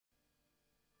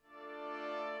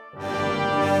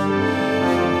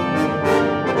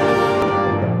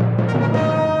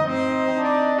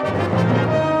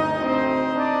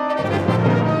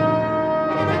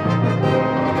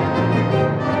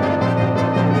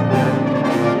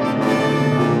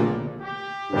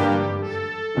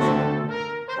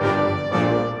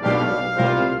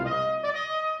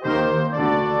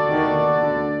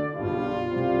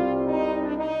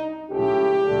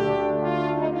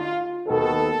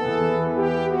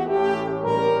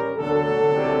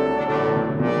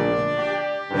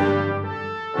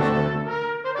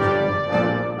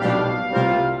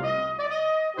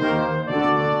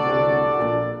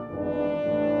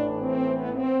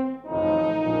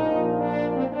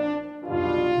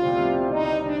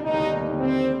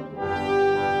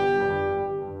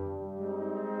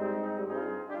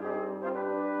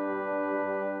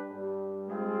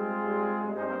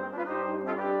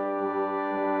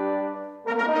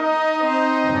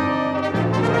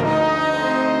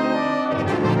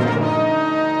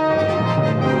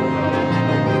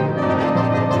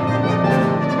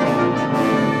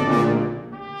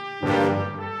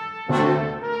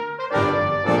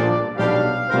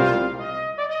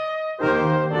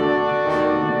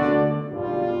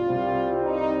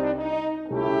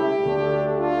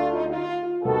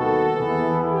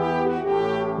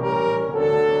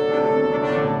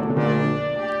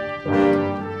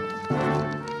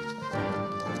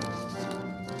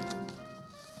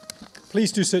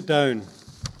Please do sit down.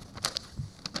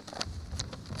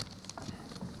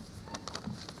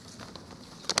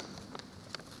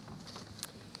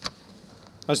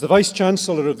 As the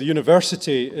Vice-Chancellor of the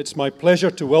University, it's my pleasure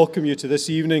to welcome you to this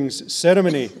evening's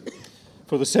ceremony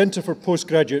for the Centre for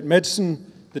Postgraduate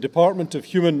Medicine, the Department of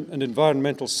Human and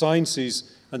Environmental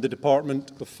Sciences, and the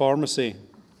Department of Pharmacy.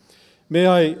 May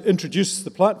I introduce the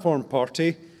platform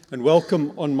party and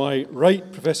welcome on my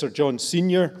right Professor John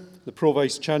Senior, the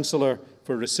Pro-Vice-Chancellor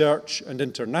for Research and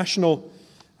International,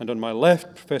 and on my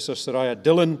left Professor Soraya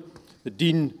Dillon, the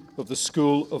Dean of the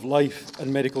School of Life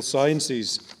and Medical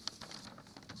Sciences.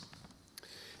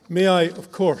 May I,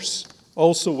 of course,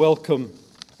 also welcome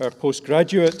our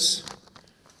postgraduates,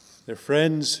 their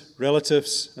friends,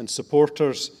 relatives and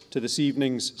supporters to this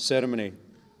evening's ceremony.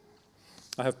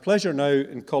 I have pleasure now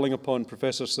in calling upon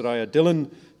Professor Soraya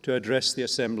Dillon to address the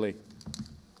Assembly.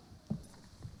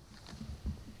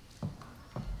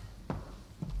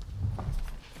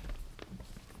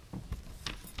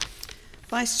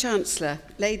 Vice-Chancellor,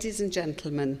 ladies and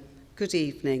gentlemen, good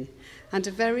evening, and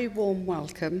a very warm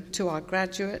welcome to our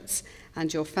graduates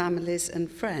and your families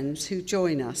and friends who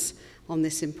join us on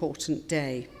this important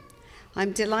day.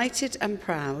 I'm delighted and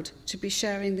proud to be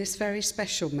sharing this very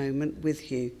special moment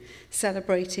with you,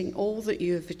 celebrating all that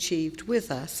you have achieved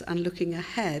with us and looking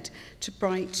ahead to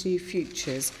bright new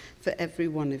futures for every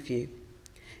one of you.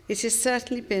 It has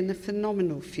certainly been a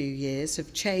phenomenal few years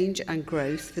of change and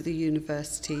growth for the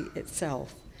university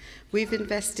itself. We've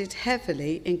invested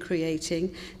heavily in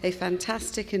creating a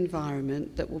fantastic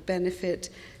environment that will benefit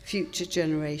future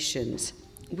generations.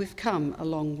 We've come a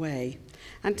long way.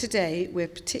 And today we're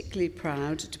particularly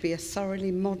proud to be a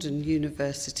thoroughly modern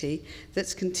university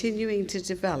that's continuing to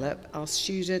develop our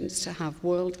students to have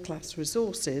world-class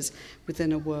resources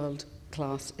within a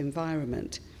world-class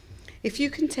environment. If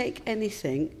you can take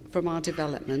anything from our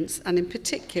developments, and in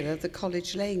particular the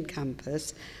College Lane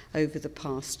campus over the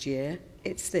past year,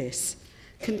 it's this: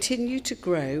 continue to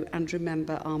grow and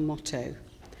remember our motto,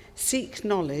 seek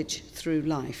knowledge through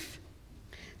life.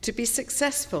 To be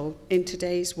successful in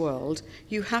today's world,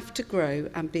 you have to grow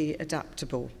and be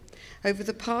adaptable. Over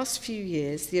the past few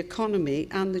years, the economy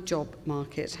and the job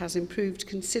market has improved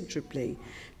considerably.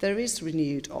 There is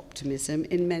renewed optimism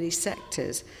in many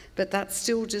sectors, but that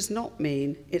still does not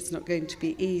mean it's not going to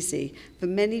be easy for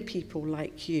many people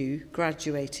like you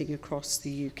graduating across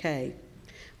the UK.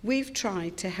 We've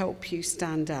tried to help you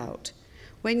stand out.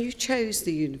 When you chose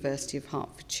the University of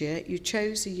Hertfordshire, you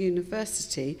chose a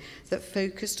university that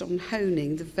focused on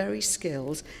honing the very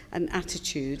skills and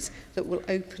attitudes that will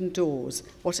open doors,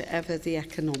 whatever the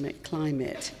economic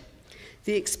climate.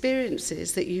 The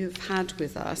experiences that you have had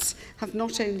with us have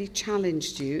not only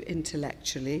challenged you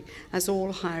intellectually, as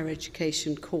all higher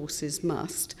education courses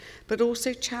must, but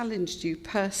also challenged you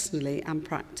personally and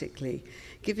practically,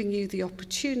 giving you the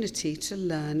opportunity to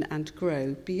learn and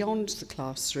grow beyond the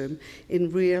classroom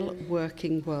in real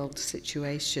working world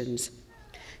situations.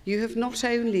 You have not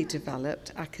only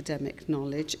developed academic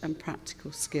knowledge and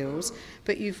practical skills,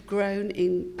 but you've grown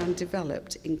in and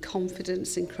developed in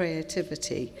confidence and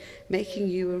creativity, making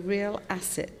you a real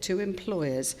asset to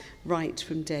employers right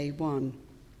from day one.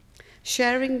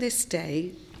 Sharing this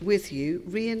day with you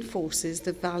reinforces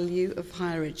the value of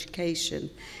higher education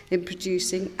in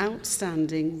producing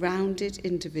outstanding, rounded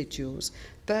individuals,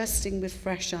 bursting with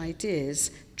fresh ideas,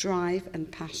 drive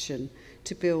and passion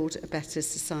to build a better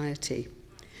society.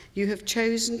 You have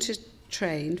chosen to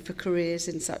train for careers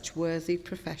in such worthy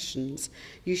professions.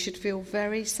 You should feel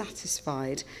very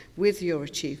satisfied with your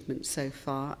achievements so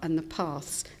far and the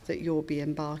paths that you'll be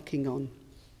embarking on.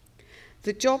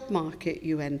 The job market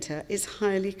you enter is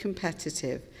highly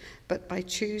competitive, but by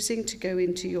choosing to go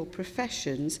into your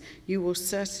professions, you will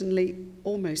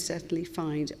almost certainly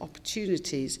find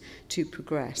opportunities to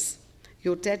progress.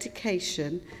 Your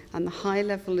dedication and the high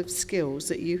level of skills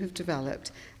that you have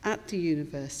developed at the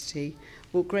university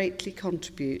will greatly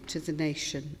contribute to the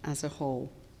nation as a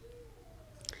whole.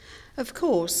 Of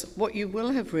course, what you will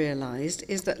have realised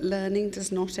is that learning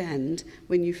does not end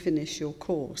when you finish your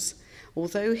course.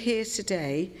 Although here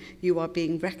today you are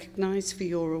being recognised for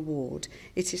your award,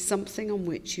 it is something on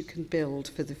which you can build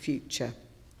for the future.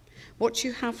 What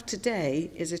you have today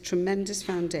is a tremendous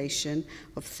foundation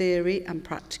of theory and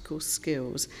practical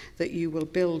skills that you will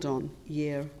build on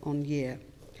year.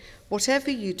 Whatever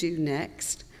you do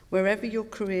next, wherever your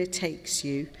career takes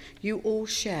you, you all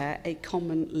share a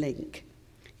common link.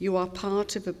 You are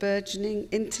part of a burgeoning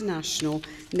international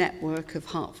network of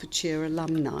Hertfordshire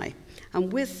alumni,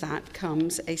 and with that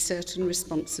comes a certain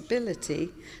responsibility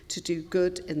to do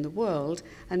good in the world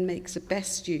and make the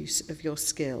best use of your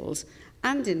skills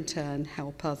and in turn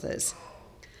help others.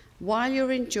 While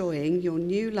you're enjoying your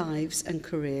new lives and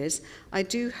careers, I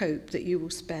do hope that you will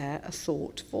spare a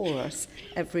thought for us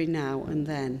every now and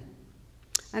then.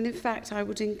 And in fact, I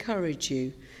would encourage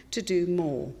you to do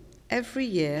more. Every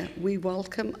year, we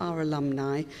welcome our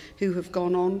alumni who have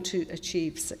gone on to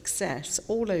achieve success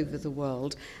all over the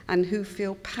world and who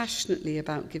feel passionately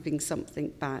about giving something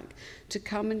back to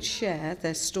come and share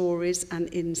their stories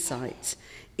and insights,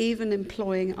 even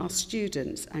employing our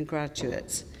students and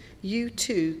graduates. You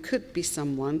too could be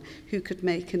someone who could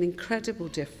make an incredible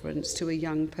difference to a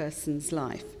young person's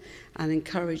life and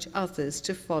encourage others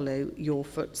to follow your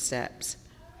footsteps.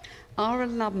 Our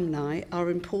alumni are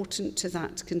important to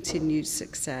that continued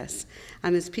success,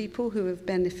 and as people who have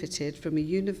benefited from a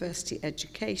university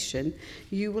education,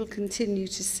 you will continue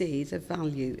to see the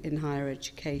value in higher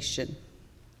education.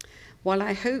 While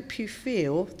I hope you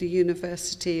feel the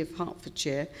University of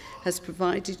Hertfordshire has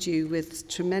provided you with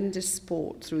tremendous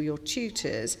support through your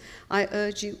tutors, I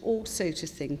urge you also to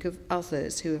think of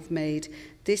others who have made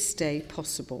this day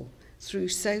possible through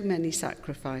so many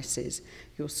sacrifices: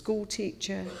 your school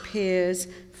teacher, peers,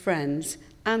 friends,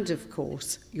 and of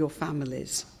course, your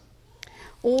families.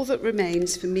 All that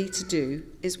remains for me to do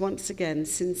is once again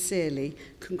sincerely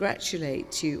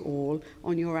congratulate you all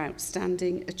on your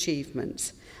outstanding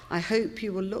achievements. I hope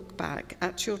you will look back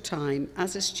at your time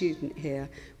as a student here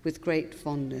with great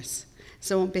fondness.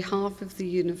 So on behalf of the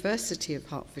University of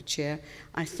Hertfordshire,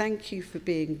 I thank you for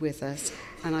being with us,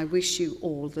 and I wish you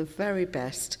all the very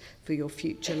best for your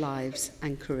future lives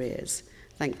and careers.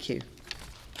 Thank you.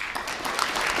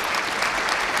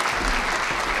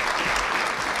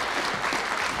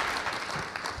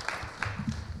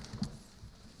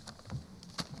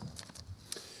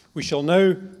 We shall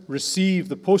now receive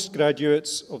the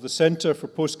postgraduates of the Centre for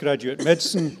Postgraduate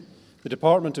Medicine, the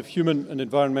Department of Human and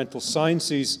Environmental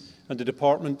Sciences, and the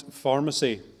Department of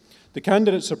Pharmacy. The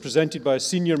candidates are presented by a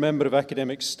senior member of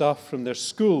academic staff from their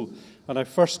school, and I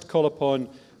first call upon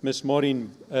Ms.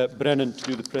 Maureen Brennan to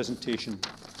do the presentation.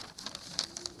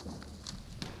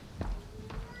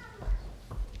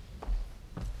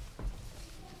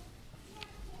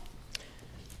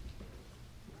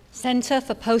 Centre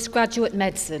for Postgraduate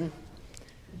Medicine.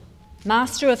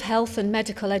 Master of Health and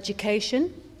Medical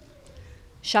Education,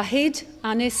 Shahid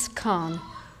Anis Khan.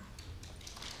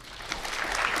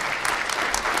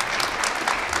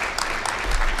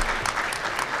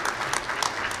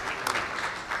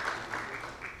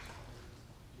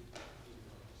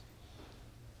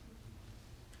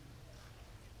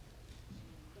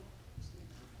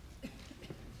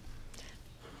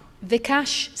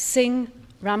 Vikash Singh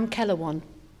Ramkelawan.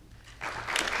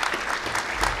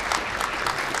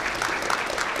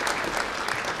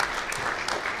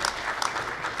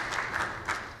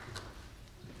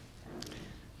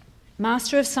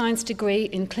 Master of Science degree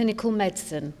in Clinical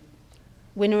Medicine.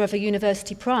 Winner of a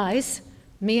University Prize,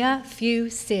 Mia Phew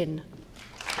Sin.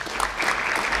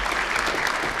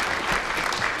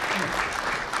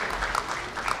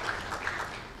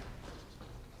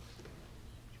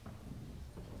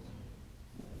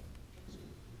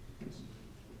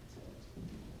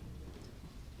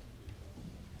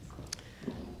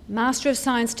 Master of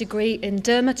Science degree in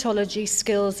Dermatology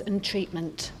Skills and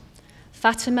Treatment.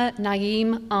 Fatima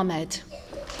Naeem Ahmed.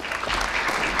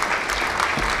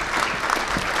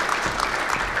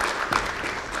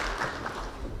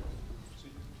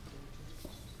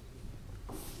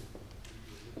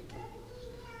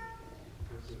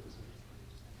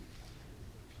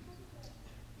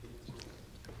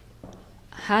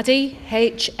 Hadi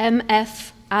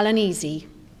HMF Alanizi.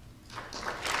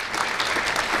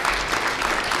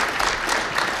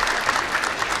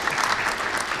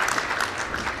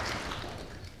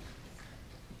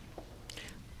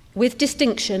 With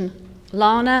distinction,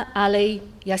 Lana Ali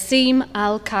Yassim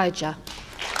Al-Kaija.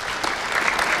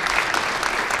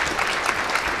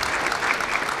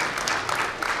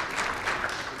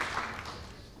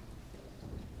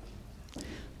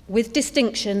 With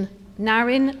distinction,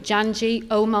 Narin Janji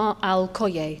Omar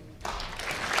Al-Koye.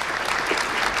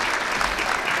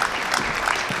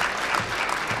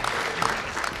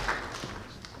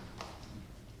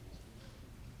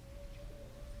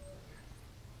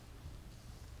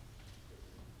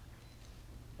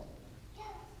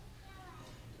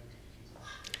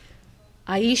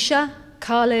 Aisha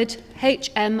Khalid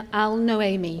H.M.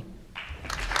 Al-Noemi.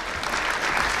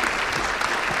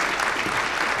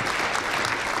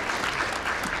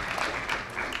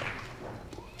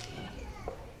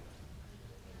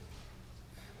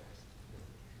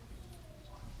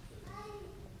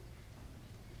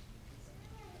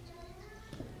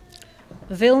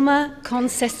 Vilma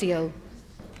Concesio.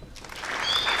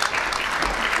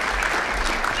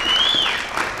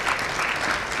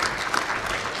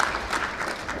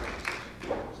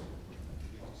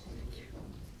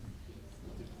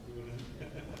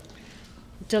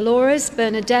 Dolores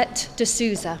Bernadette de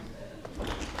Souza.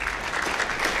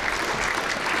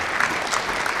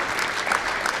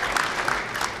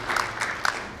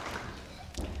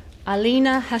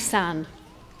 Alina Hassan.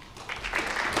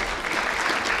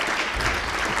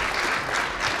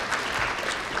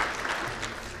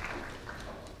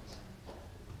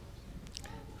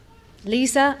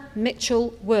 Lisa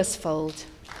Mitchell Worsfold.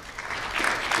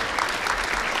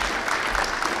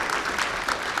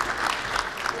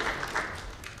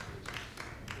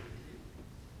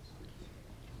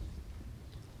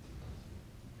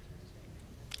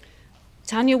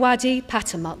 Tanyawadi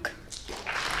Patamuk.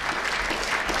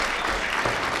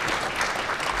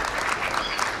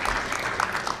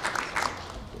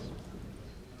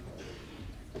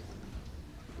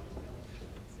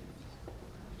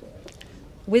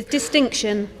 With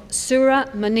distinction, Surah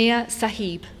Mania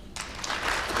Sahib.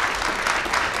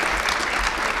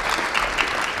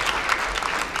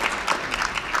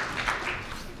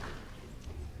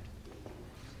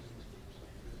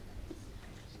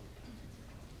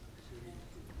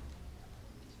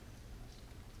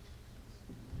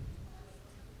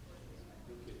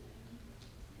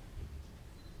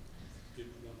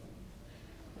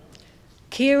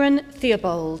 Kieran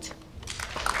Theobald.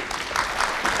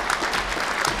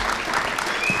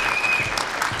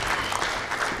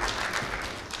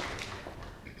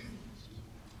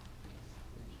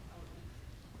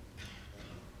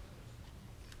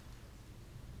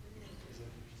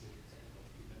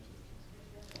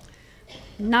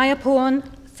 Nayaporn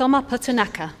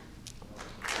Thomapatanaka.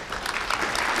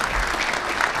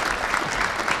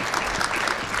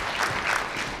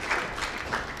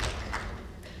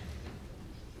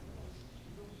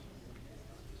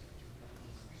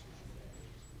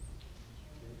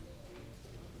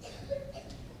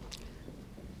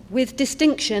 With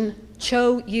distinction,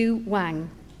 Cho Yu Wang.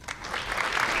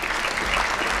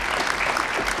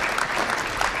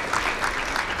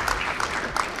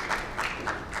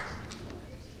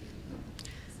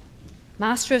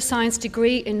 Master of Science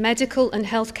degree in Medical and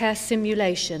Healthcare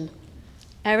Simulation,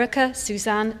 Erica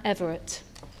Suzanne Everett.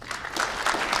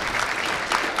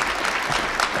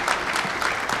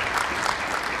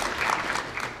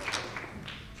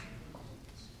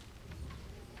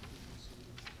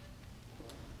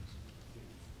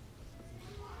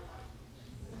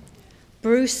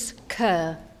 Bruce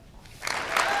Kerr.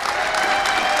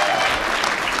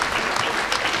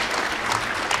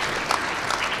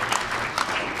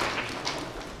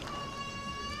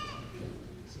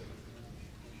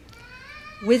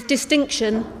 With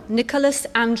distinction, Nicholas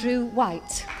Andrew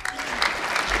White.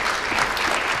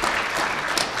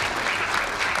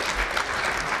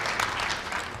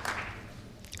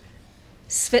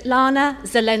 Svetlana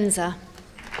Zelenza.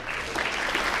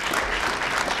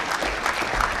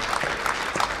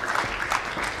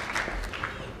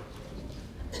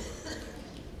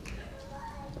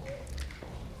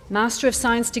 Master of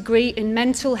Science degree in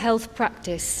Mental Health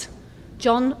Practice,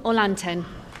 John Olanten.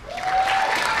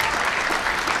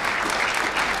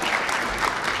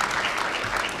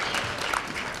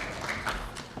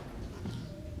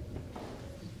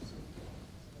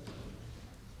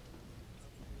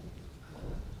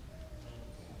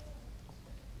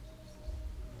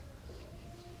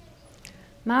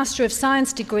 Master of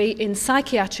Science degree in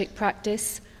Psychiatric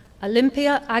Practice,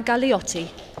 Olympia Agaliotti.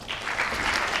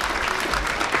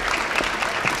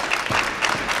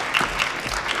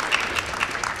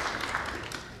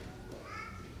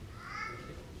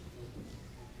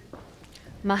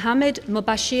 Mohammed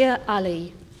Mubashir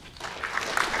Ali.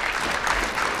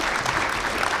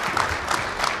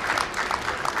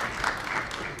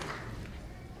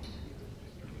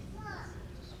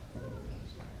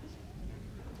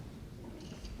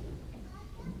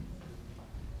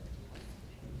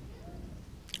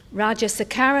 Raja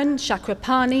Sakaran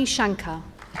Chakrapani Shankar.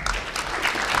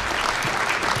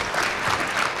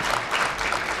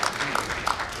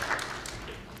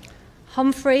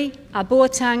 Humphrey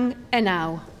Abortang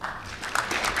Enau.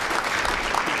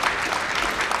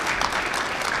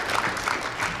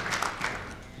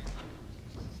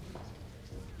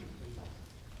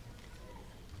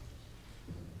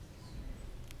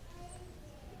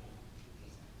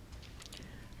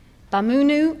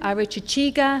 Bamunu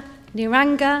Arichachiga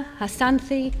Niranga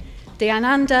Hasanthi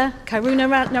Dayananda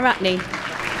Karunaratnaratne.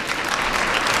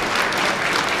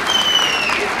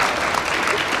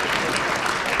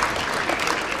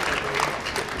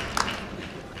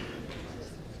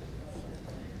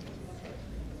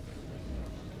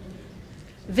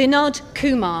 Vinod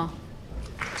Kumar.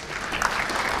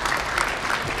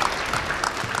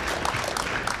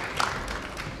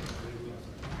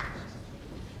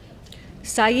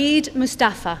 Saeed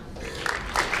Mustafa.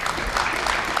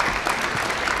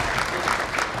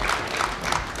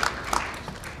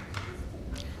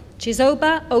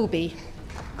 Chizoba Obi.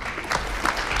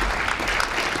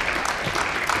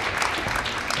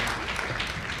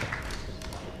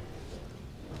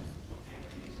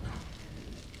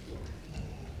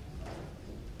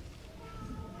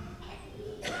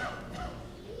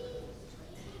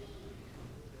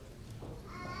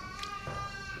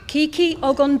 Kiki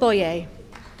Ogonboye.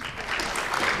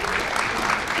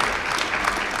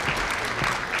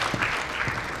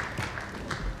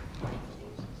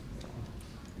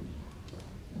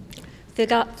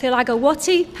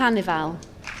 Thilagawati Panival.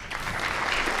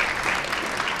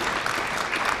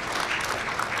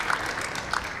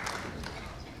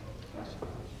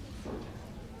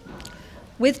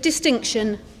 With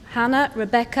distinction, Hannah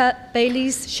Rebecca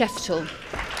Bayliss Sheftel.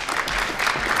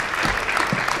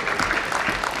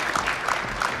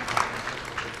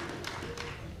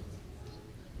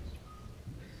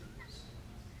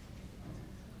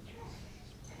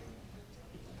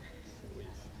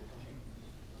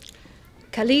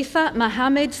 Khalifa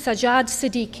Mohammed Sajjad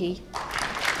Siddiqui.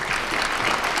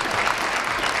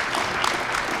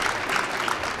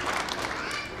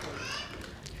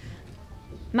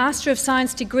 Master of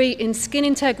Science degree in Skin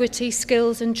Integrity,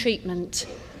 Skills and Treatment,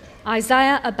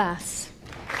 Isaiah Abbas.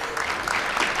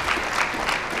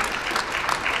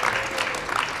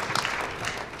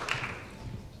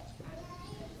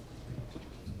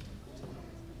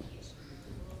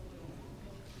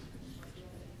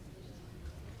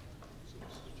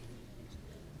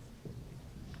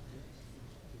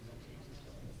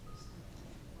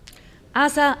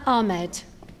 Azza Ahmed.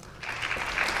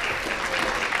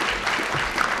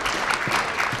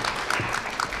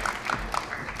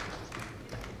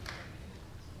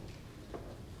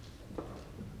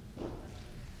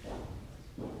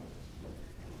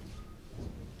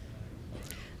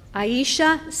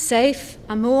 Aisha Saif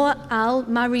Amour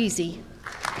Al-Marizi.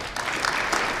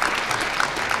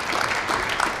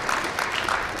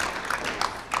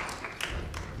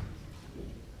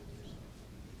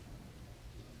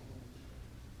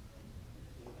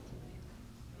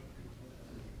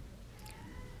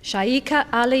 Shaika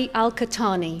Ali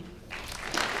Al-Katani.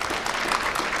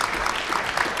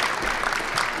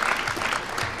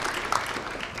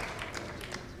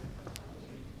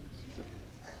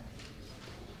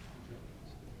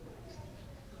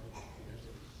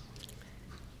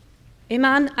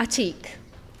 Iman Atik.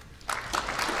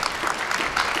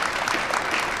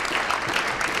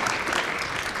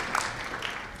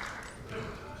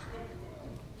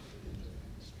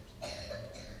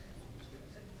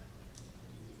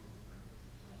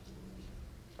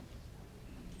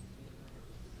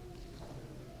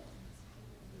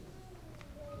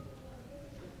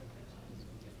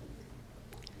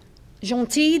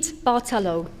 Gentide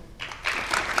Bartalo.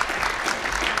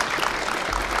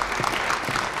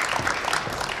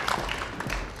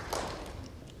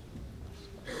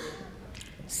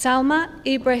 Salma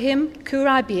Ibrahim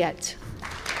Kurabiet.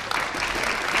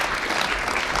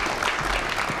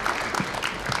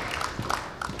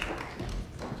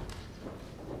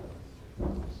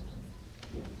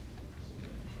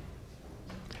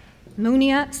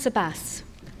 Munia Sabas.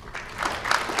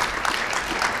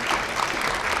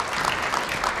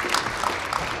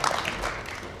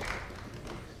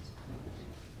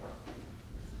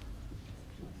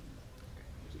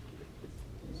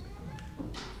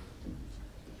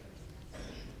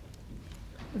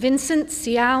 Vincent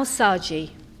Siao Saji.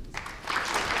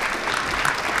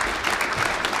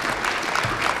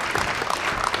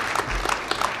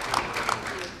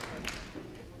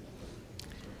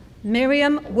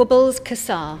 Miriam Wubbles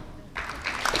Kassar.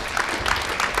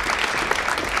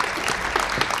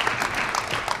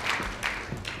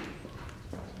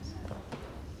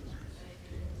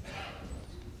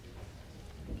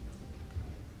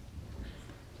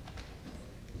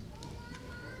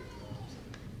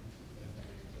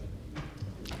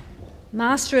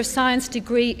 Master of Science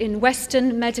degree in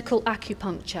Western Medical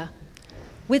Acupuncture.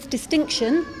 With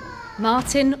distinction,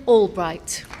 Martin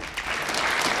Albright.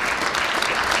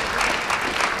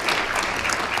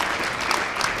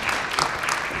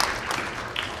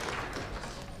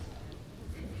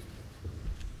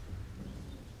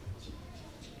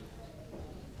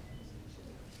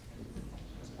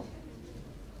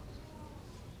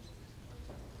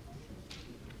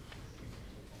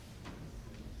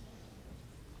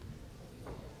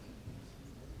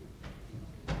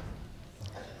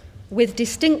 With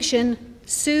distinction,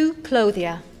 Sue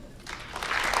Clothier.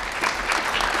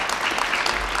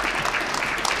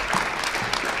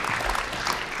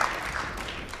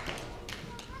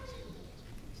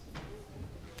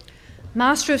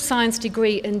 Master of Science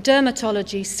degree in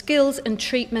Dermatology, Skills and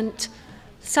Treatment,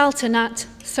 Saltanat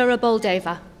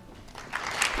Saraboldeva.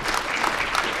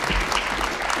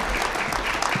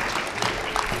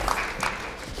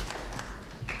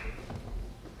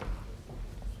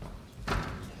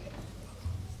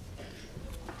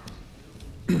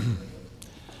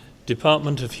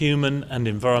 Department of Human and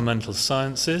Environmental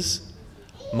Sciences,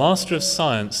 Master of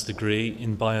Science degree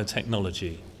in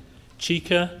Biotechnology,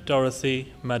 Chika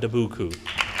Dorothy Madabuku.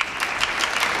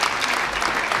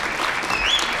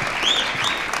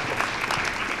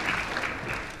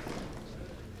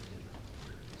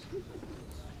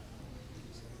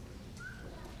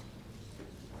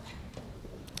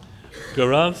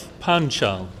 Gaurav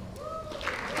Panchal.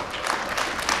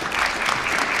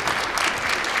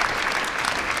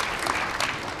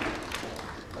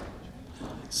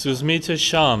 Susmita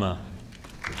Sharma.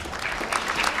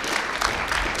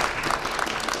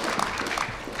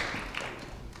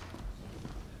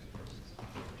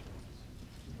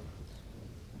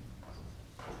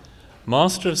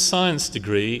 Master of Science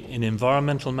degree in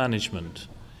Environmental Management,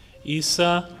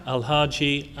 Isa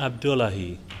Alhaji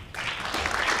Abdullahi.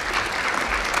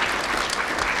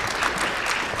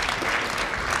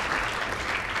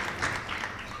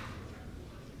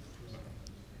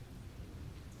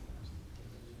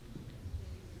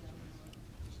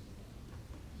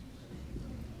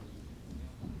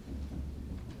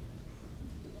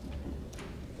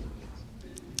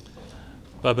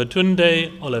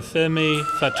 Babatunde Olafemi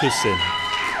Fatusin.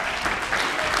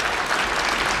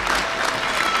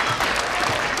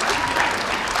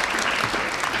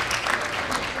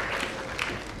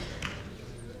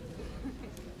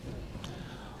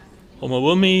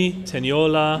 Omawumi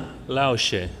Tenyola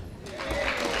Laoshe.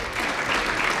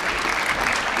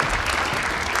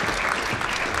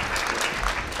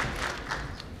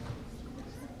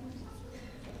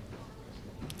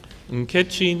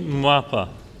 Nkechi Mwapa.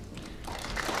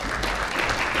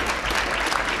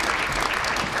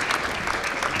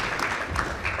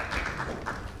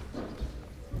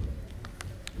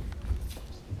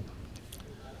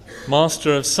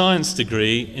 Master of Science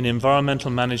degree in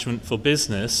Environmental Management for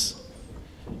Business,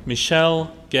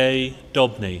 Michelle Gay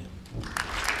Dobney.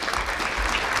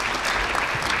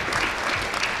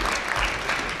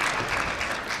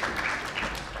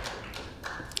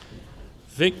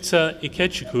 Victor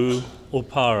Ikechukwu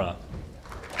Opara.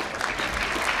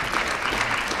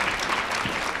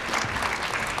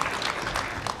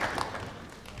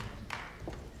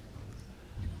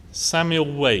 Samuel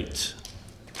Waite.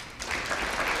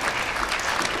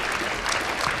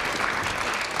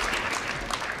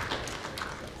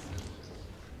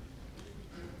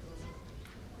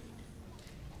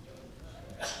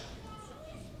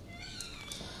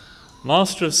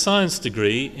 Master of Science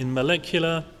degree in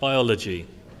Molecular Biology,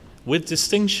 with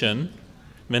distinction,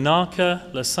 Menaka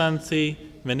Lasanthi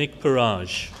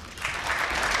Menikparaj.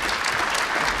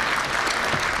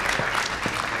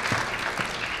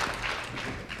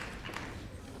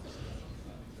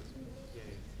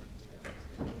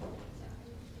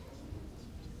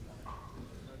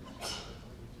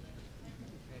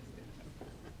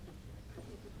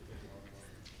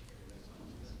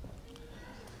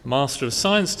 Master of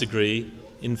Science degree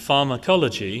in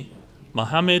Pharmacology,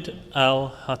 Mohammed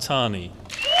Al-Hattani.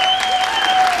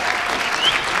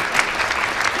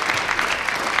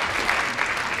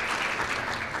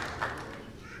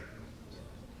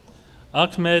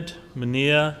 Ahmed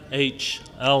Munir H.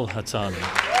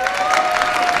 Al-Hattani.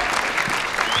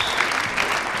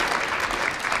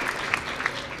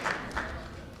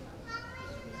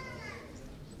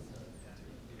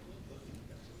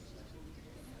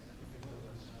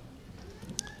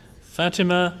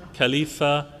 Fatima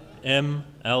Khalifa M.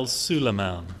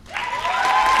 Al-Sulaiman.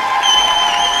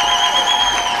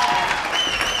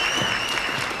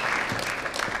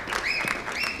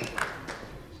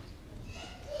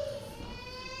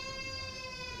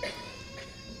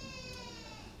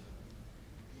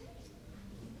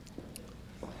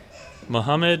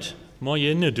 Mohammed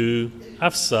Moyenudu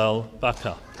Afsal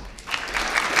Baka.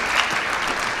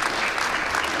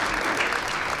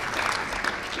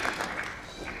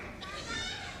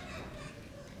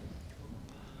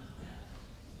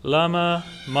 Lama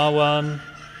Marwan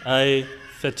A.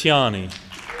 Fetiani.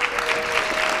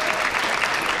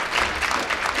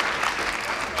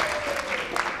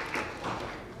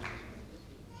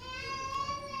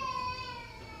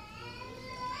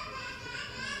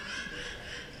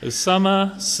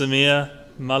 Usama Samir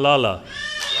Malala.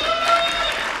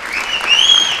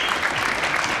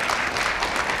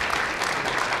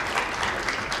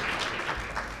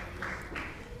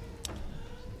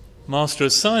 Master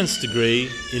of Science degree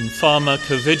in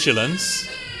Pharmacovigilance,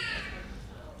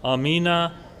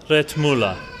 Armina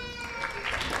Retmula.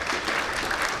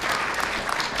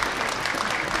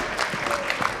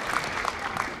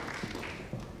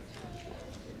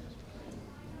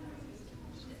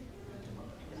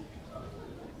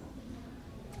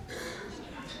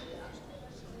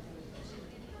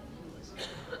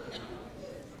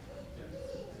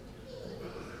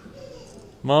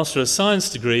 Master of Science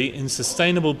degree in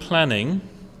Sustainable Planning,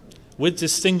 with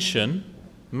distinction,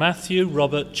 Matthew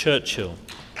Robert Churchill.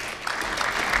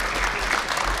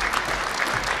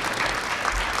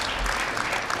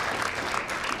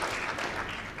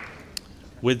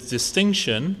 With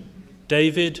distinction,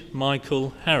 David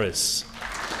Michael Harris.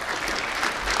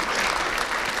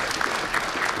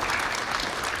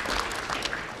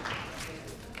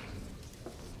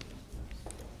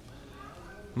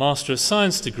 Master of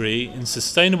Science degree in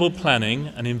Sustainable Planning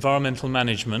and Environmental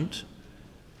Management,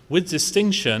 with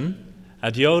distinction,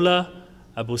 Adiola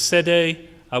Abusede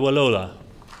Awalola.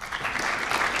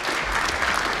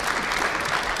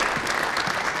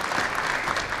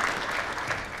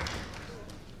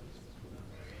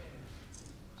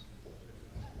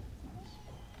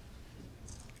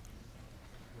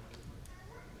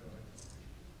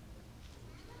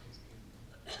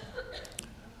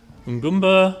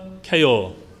 Ngumba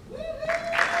Kayor.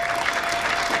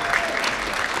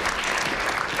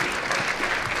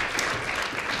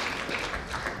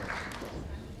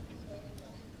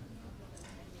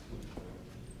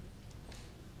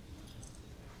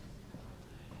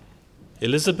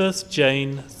 Elizabeth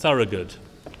Jane Thorogood.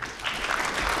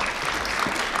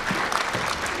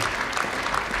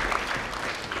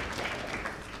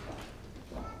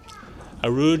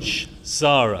 Aruj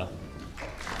Zara.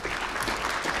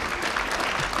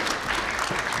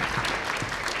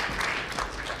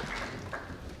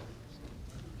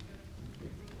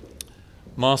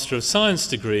 Master of Science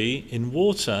degree in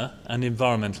Water and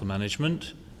Environmental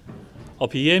Management,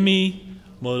 Opiyemi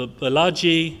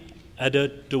Mobalaji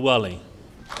Adadwali.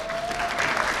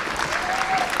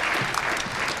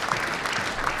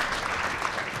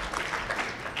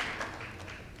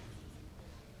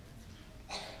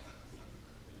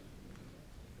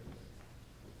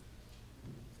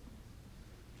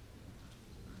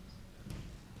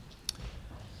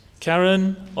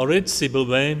 Karen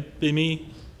Oritsibuwe Bimi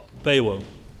Bewo.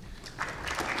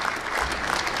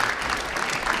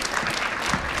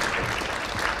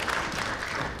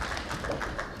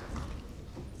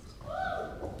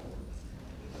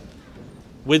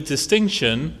 With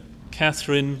distinction,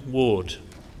 Catherine Ward.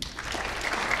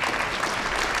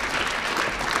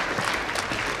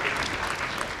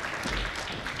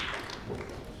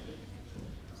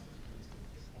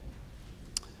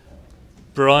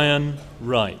 Brian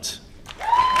Wright.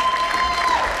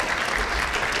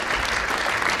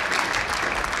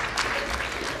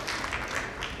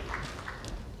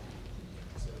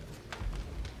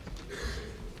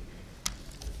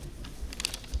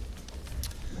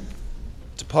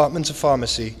 Department of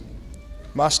Pharmacy.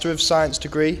 Master of Science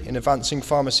degree in Advancing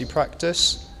Pharmacy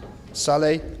Practice,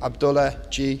 Saleh Abdullah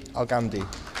G. Al-Ghamdi.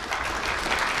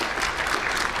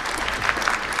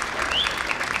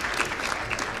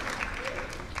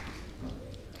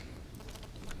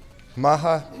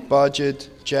 Maha Bajid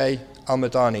J.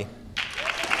 Al-Madani.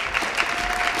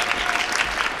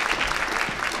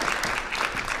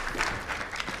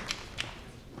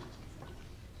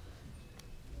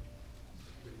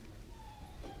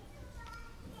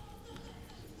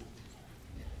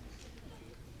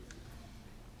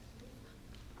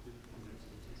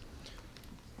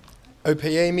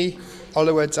 Opeyemi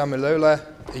Oluwadamilola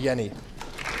Iyeni.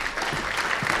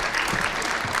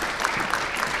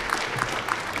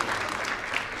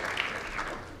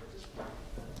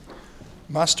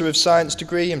 Master of Science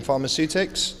degree in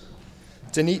Pharmaceutics,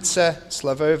 Denitsa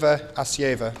Slavova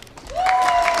Asieva.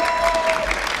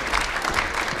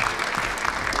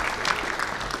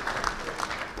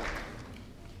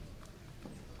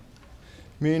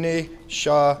 Muni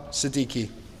Shah Siddiqui.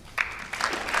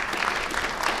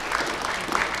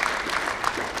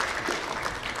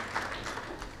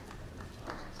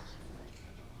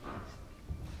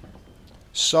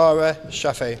 Sarah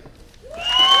Shafi.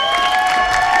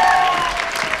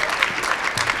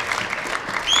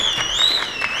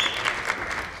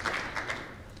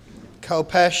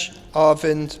 Kalpesh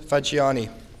Arvind Vajiani.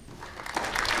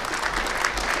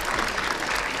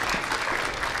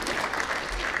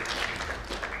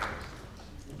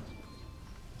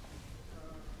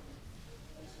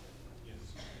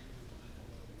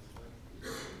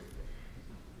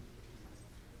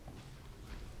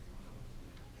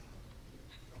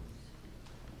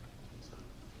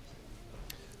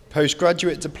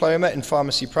 Postgraduate Diploma in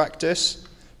Pharmacy Practice,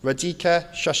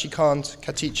 Radhika Shashikant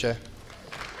Katicha.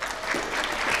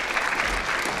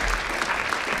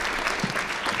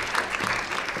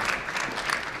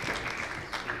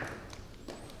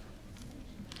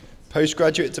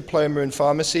 Postgraduate Diploma in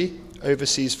Pharmacy,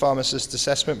 Overseas Pharmacist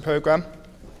Assessment Programme,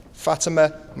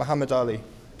 Fatima Muhammad Ali.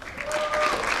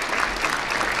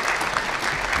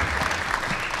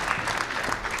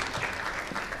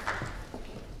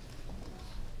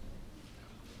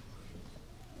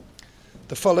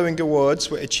 The following awards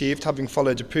were achieved having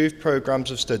followed approved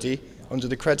programmes of study under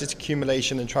the Credit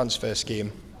Accumulation and Transfer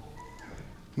Scheme.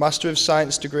 Master of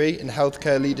Science degree in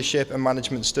Healthcare Leadership and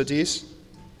Management Studies,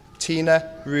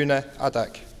 Tina Runa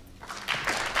Adak.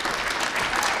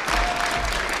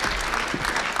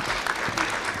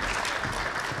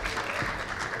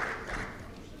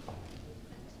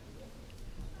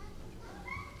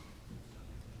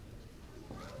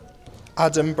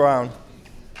 Adam Brown.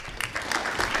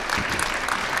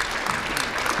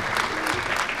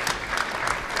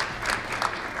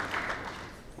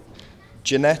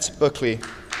 Jeanette Buckley.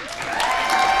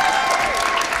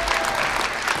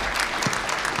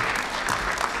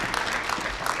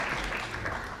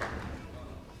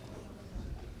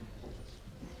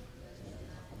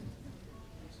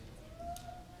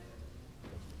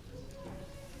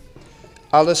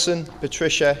 Alison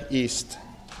Patricia East.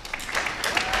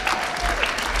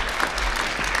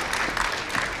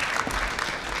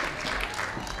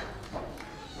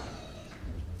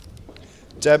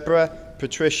 Deborah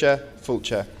Patricia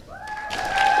Fulcher.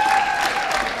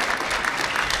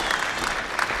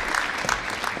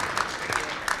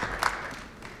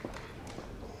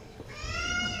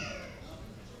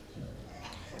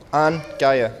 Anne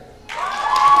Geyer.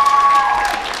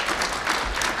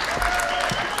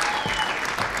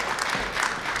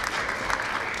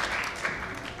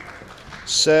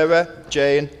 Sarah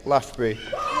Jane Lafbury.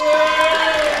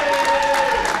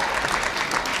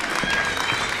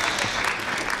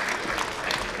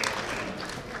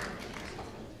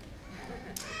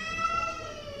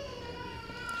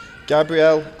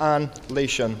 Gabrielle Ann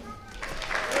Leishon.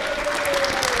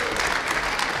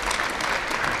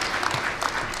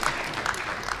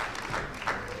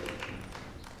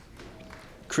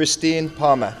 Christine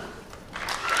Palmer.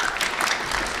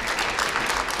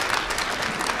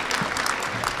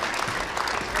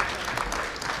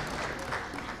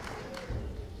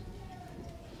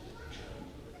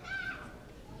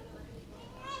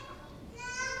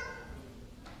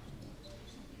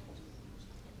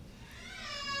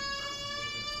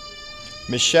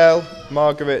 Michelle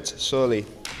Margaret Sorley.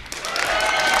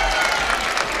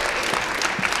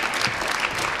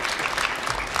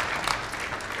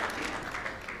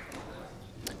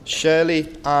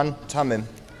 Shirley Ann Tamim.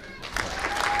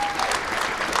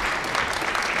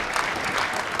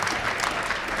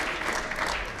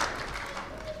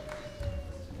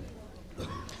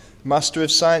 Master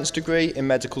of Science degree in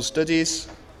Medical Studies,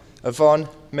 Yvonne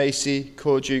Macy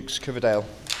Cordukes Coverdale.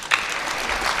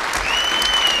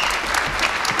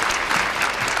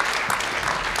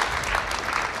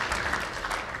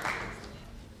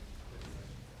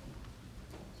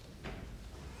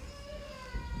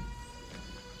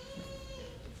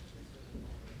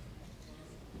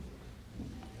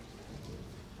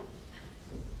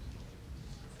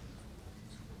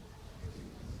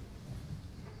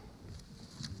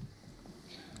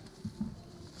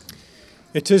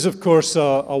 It is, of course,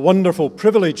 a wonderful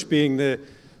privilege being the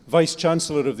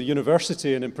Vice-Chancellor of the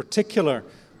University, and in particular,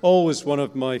 always one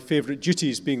of my favourite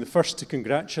duties being the first to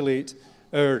congratulate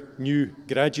our new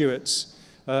graduates.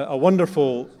 A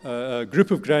wonderful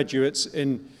group of graduates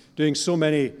in doing so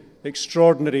many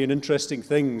extraordinary and interesting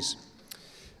things.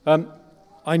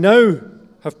 I now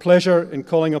have pleasure in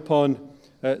calling upon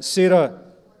Sarah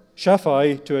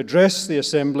Shafai to address the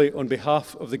Assembly on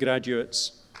behalf of the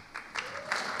graduates.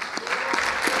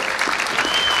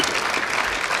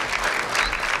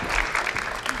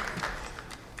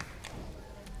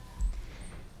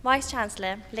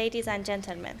 Vice-Chancellor, ladies and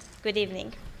gentlemen, good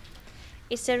evening.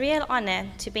 It's a real honor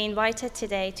to be invited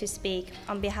today to speak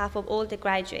on behalf of all the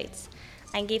graduates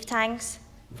and give thanks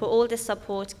for all the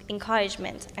support,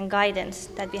 encouragement, and guidance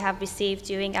that we have received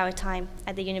during our time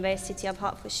at the University of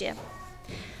Hertfordshire.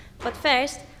 But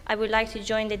first, I would like to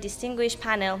join the distinguished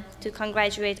panel to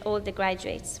congratulate all the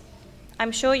graduates.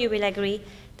 I'm sure you will agree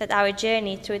that our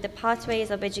journey through the pathways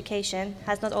of education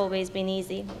has not always been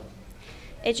easy.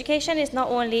 Education is not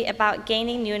only about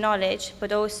gaining new knowledge,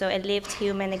 but also a lived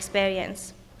human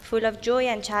experience, full of joy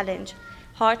and challenge,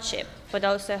 hardship, but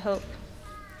also hope.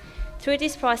 Through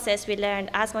this process, we learned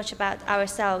as much about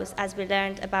ourselves as we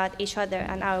learned about each other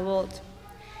and our world.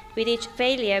 With each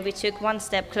failure, we took one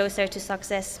step closer to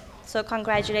success. So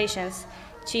congratulations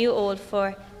to you all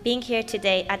for being here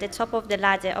today at the top of the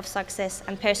ladder of success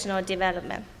and personal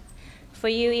development. For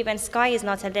you, even sky is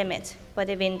not a limit, but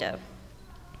a window.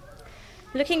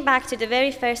 Looking back to the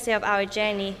very first day of our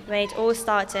journey, when it all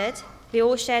started, we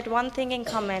all shared one thing in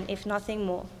common, if nothing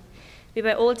more. We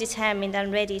were all determined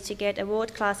and ready to get a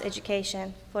world-class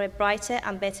education for a brighter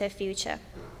and better future.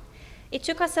 It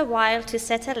took us a while to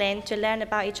settle in, to learn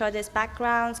about each other's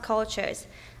backgrounds, cultures,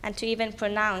 and to even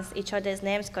pronounce each other's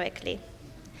names correctly.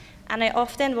 And I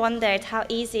often wondered how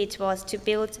easy it was to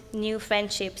build new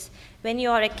friendships when you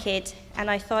are a kid,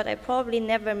 and I thought I'd probably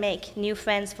never make new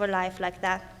friends for life like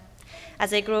that.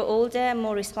 As I grow older,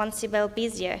 more responsible,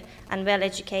 busier, and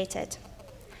well-educated.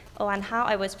 Oh, and how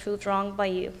I was proved wrong by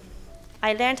you.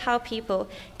 I learned how people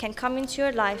can come into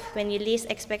your life when you least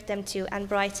expect them to and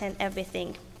brighten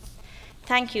everything.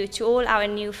 Thank you to all our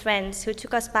new friends who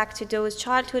took us back to those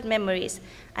childhood memories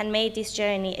and made this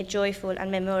journey a joyful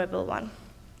and memorable one.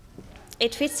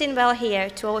 It fits in well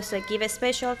here to also give a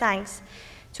special thanks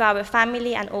to our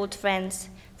family and old friends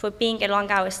for being along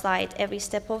our side every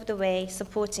step of the way,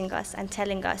 supporting us and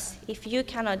telling us, if you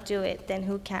cannot do it, then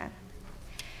who can?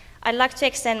 I'd like to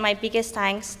extend my biggest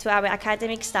thanks to our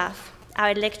academic staff,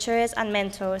 our lecturers and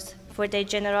mentors for their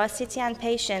generosity and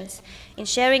patience in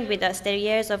sharing with us their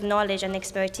years of knowledge and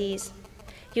expertise.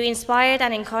 You inspired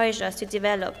and encouraged us to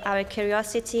develop our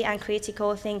curiosity and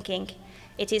critical thinking.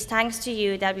 It is thanks to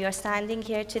you that we are standing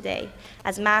here today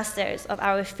as masters of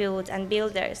our field and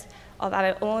builders of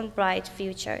our own bright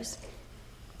futures.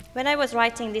 When I was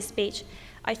writing this speech,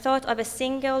 I thought of a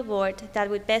single word that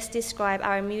would best describe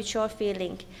our mutual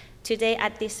feeling today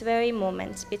at this very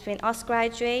moment between us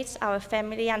graduates, our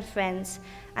family and friends,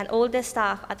 and all the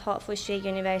staff at Hertfordshire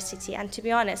University. And to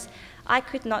be honest, I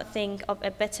could not think of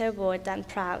a better word than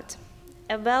proud.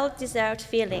 A well-deserved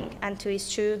feeling and to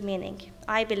its true meaning.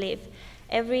 I believe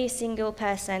every single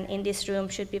person in this room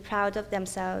should be proud of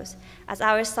themselves, as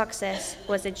our success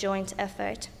was a joint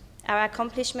effort. Our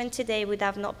accomplishment today would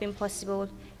have not been possible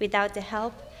without the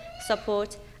help,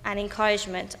 support, and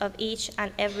encouragement of each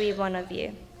and every one of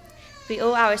you. We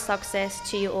owe our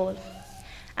success to you all.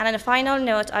 And on a final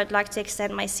note, I'd like to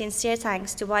extend my sincere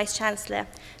thanks to Vice-Chancellor,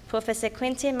 Professor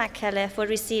Quintin McKellar, for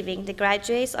receiving the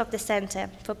graduates of the Centre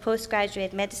for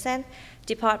Postgraduate Medicine,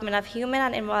 Department of Human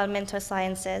and Environmental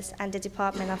Sciences, and the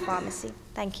Department of Pharmacy.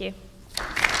 Thank you.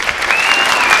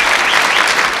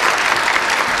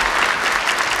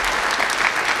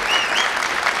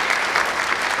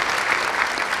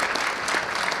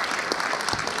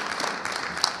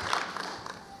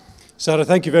 Sarah,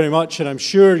 thank you very much, and I'm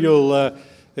sure you'll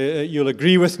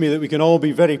agree with me that we can all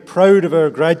be very proud of our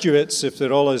graduates if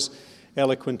they're all as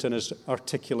eloquent and as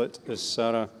articulate as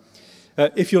Sarah.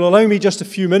 If you'll allow me just a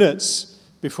few minutes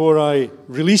before I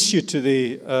release you to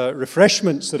the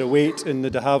refreshments that await in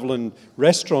the de Havilland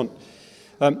restaurant.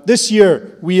 This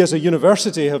year, we as a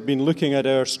university have been looking at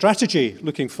our strategy,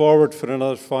 looking forward for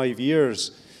another 5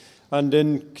 years. And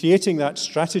in creating that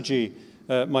strategy,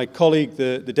 my colleague,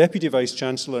 the Deputy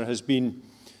Vice-Chancellor, has been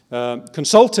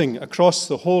consulting across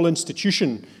the whole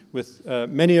institution with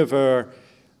many of our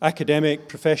academic,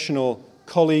 professional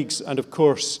colleagues and, of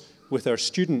course, with our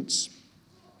students.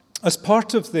 As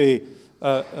part of the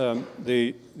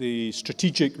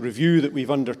strategic review that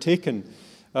we've undertaken,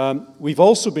 we've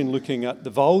also been looking at the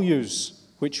values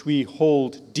which we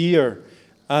hold dear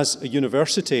as a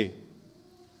university.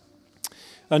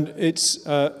 And it's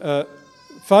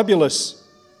fabulous,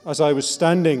 as I was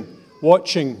standing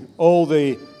watching all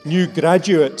the new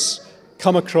graduates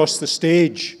come across the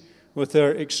stage with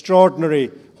their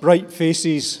extraordinary bright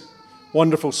faces,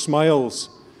 wonderful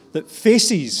smiles, that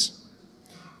FACES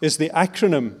is the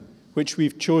acronym which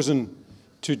we've chosen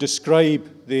to describe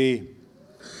the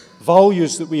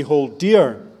values that we hold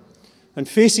dear. And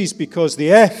FACES because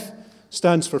the F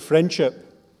stands for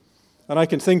friendship. And I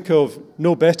can think of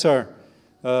no better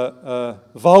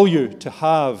value to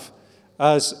have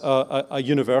as a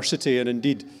university, and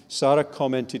indeed Sarah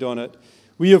commented on it.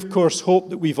 We, of course,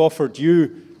 hope that we've offered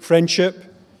you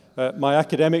friendship. My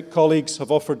academic colleagues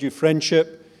have offered you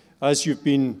friendship as you've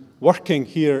been working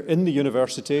here in the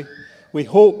university. We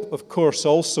hope, of course,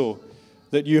 also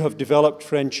that you have developed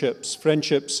friendships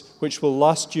which will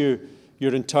last you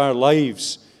your entire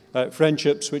lives,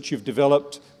 friendships which you've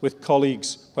developed with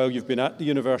colleagues while you've been at the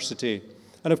university.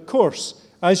 And of course,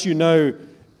 as you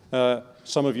now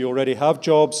some of you already have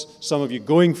jobs, some of you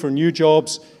going for new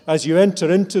jobs. As you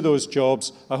enter into those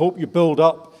jobs, I hope you build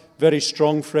up very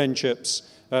strong friendships,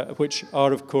 which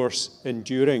are, of course,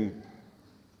 enduring.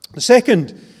 The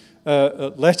second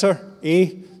letter,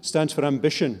 A, stands for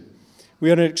ambition. We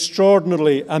are an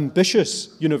extraordinarily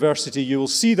ambitious university. You will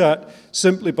see that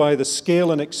simply by the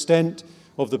scale and extent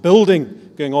of the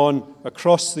building going on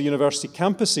across the university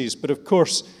campuses. But of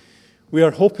course, we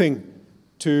are hoping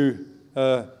to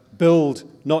build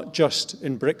not just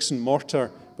in bricks and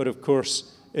mortar, but of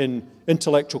course in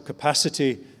intellectual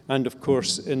capacity and of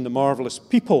course in the marvellous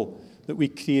people that we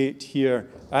create here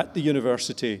at the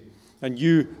university. And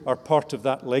you are part of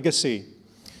that legacy.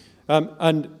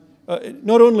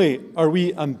 Not only are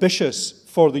we ambitious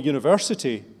for the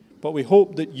university, but we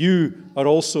hope that you are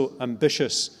also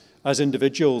ambitious as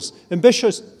individuals.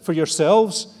 Ambitious for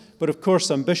yourselves, but of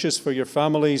course ambitious for your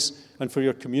families and for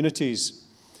your communities.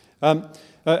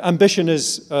 Ambition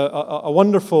is a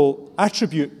wonderful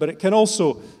attribute, but it can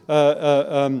also,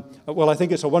 well, I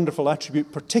think it's a wonderful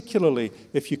attribute, particularly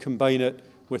if you combine it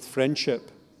with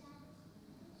friendship.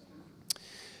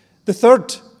 The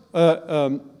third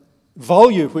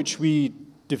value which we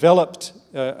developed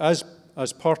as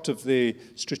part of the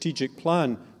strategic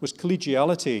plan was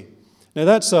collegiality. Now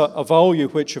that's a value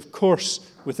which, of course,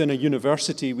 within a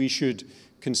university we should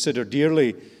consider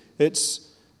dearly. It's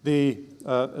the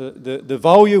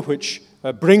value which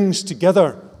brings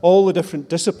together all the different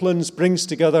disciplines, brings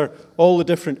together all the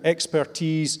different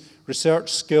expertise,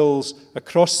 research skills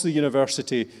across the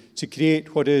university to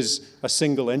create what is a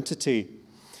single entity.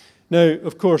 Now,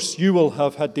 of course, you will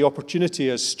have had the opportunity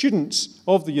as students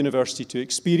of the university to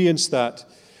experience that.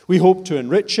 We hope to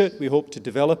enrich it, we hope to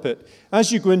develop it.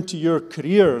 As you go into your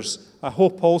careers, I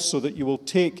hope also that you will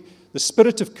take the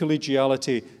spirit of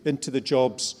collegiality into the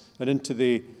jobs and into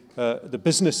the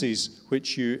businesses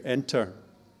which you enter.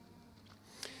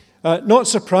 Not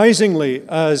surprisingly,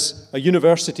 as a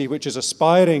university which is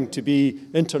aspiring to be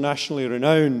internationally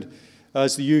renowned,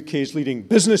 as the UK's leading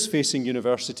business-facing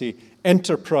university,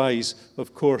 enterprise,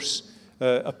 of course,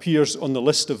 appears on the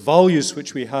list of values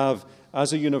which we have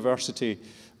as a university.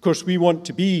 Of course, we want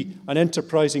to be an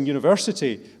enterprising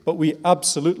university, but we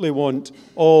absolutely want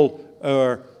all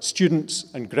our students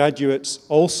and graduates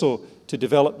also to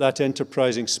develop that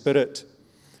enterprising spirit.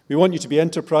 We want you to be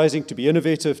enterprising, to be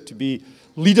innovative, to be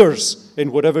leaders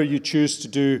in whatever you choose to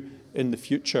do in the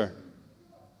future.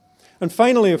 And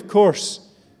finally, of course,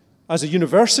 as a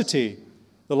university,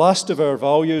 the last of our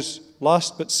values,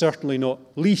 last but certainly not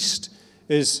least,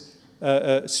 is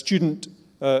student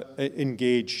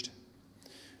engaged.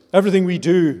 Everything we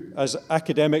do as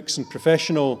academics and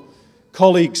professional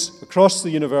colleagues across the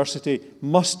university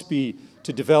must be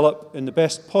to develop in the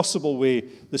best possible way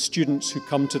the students who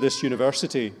come to this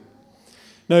university.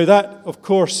 Now that, of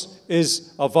course,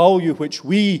 is a value which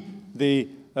we,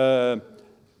 if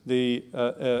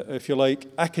you like,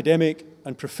 academic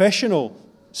and professional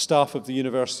staff of the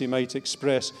university might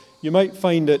express. You might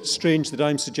find it strange that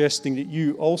I'm suggesting that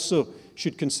you also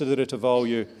should consider it a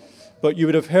value. But you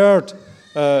would have heard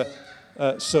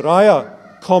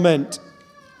Soraya comment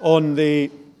on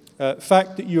the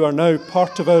fact that you are now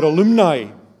part of our alumni.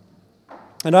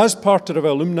 And as part of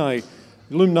our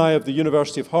alumni of the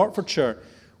University of Hertfordshire,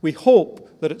 we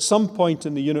hope that at some point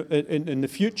in the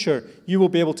future, you will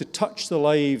be able to touch the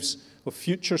lives of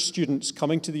future students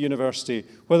coming to the university,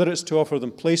 whether it's to offer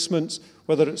them placements,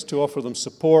 whether it's to offer them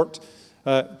support,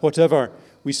 whatever.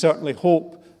 We certainly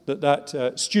hope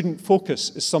that student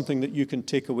focus is something that you can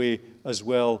take away as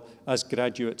well as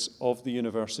graduates of the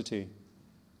university.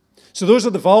 So those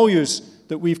are the values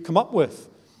that we've come up with.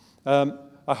 I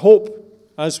hope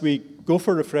as we go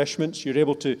for refreshments, you're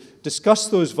able to discuss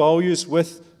those values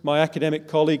with my academic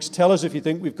colleagues. Tell us if you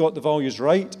think we've got the values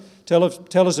right. Tell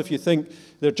us if you think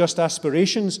they're just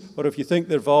aspirations or if you think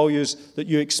they're values that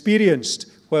you experienced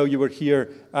while you were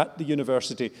here at the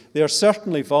university. They are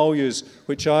certainly values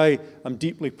which I am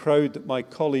deeply proud that my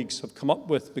colleagues have come up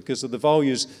with because of the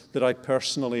values that I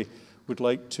personally would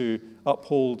like to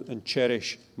uphold and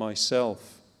cherish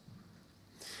myself.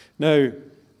 Now,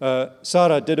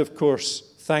 Sarah did, of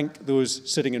course, thank those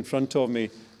sitting in front of me,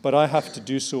 but I have to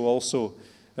do so also.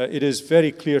 It is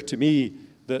very clear to me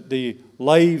that the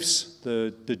lives,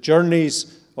 the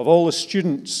journeys of all the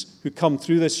students who come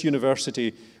through this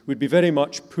university would be very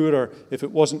much poorer if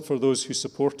it wasn't for those who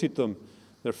supported them,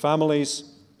 their families,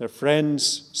 their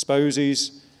friends,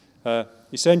 spouses,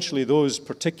 essentially those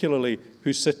particularly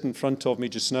who sit in front of me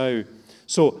just now.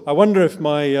 So I wonder if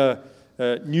my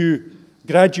new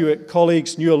graduate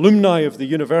colleagues, new alumni of the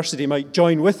university might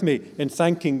join with me in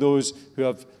thanking those who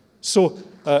have so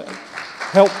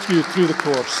helped you through the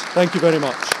course. Thank you very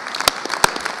much.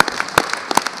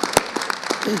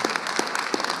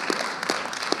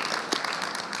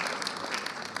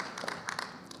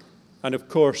 And of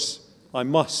course, I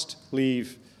must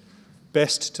leave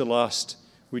best to last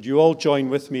would you all join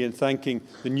with me in thanking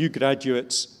the new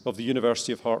graduates of the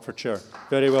University of Hertfordshire?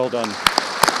 Very well done.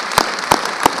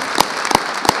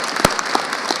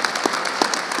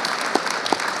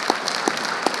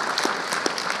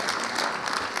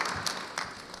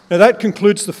 Now that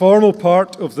concludes the formal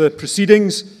part of the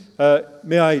proceedings.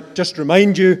 May I just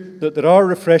remind you that there are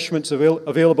refreshments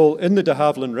available in the de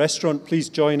Havilland restaurant. Please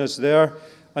join us there.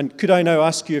 And could I now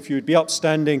ask you if you would be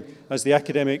upstanding as the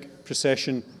academic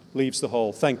procession leaves the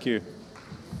hall? Thank you.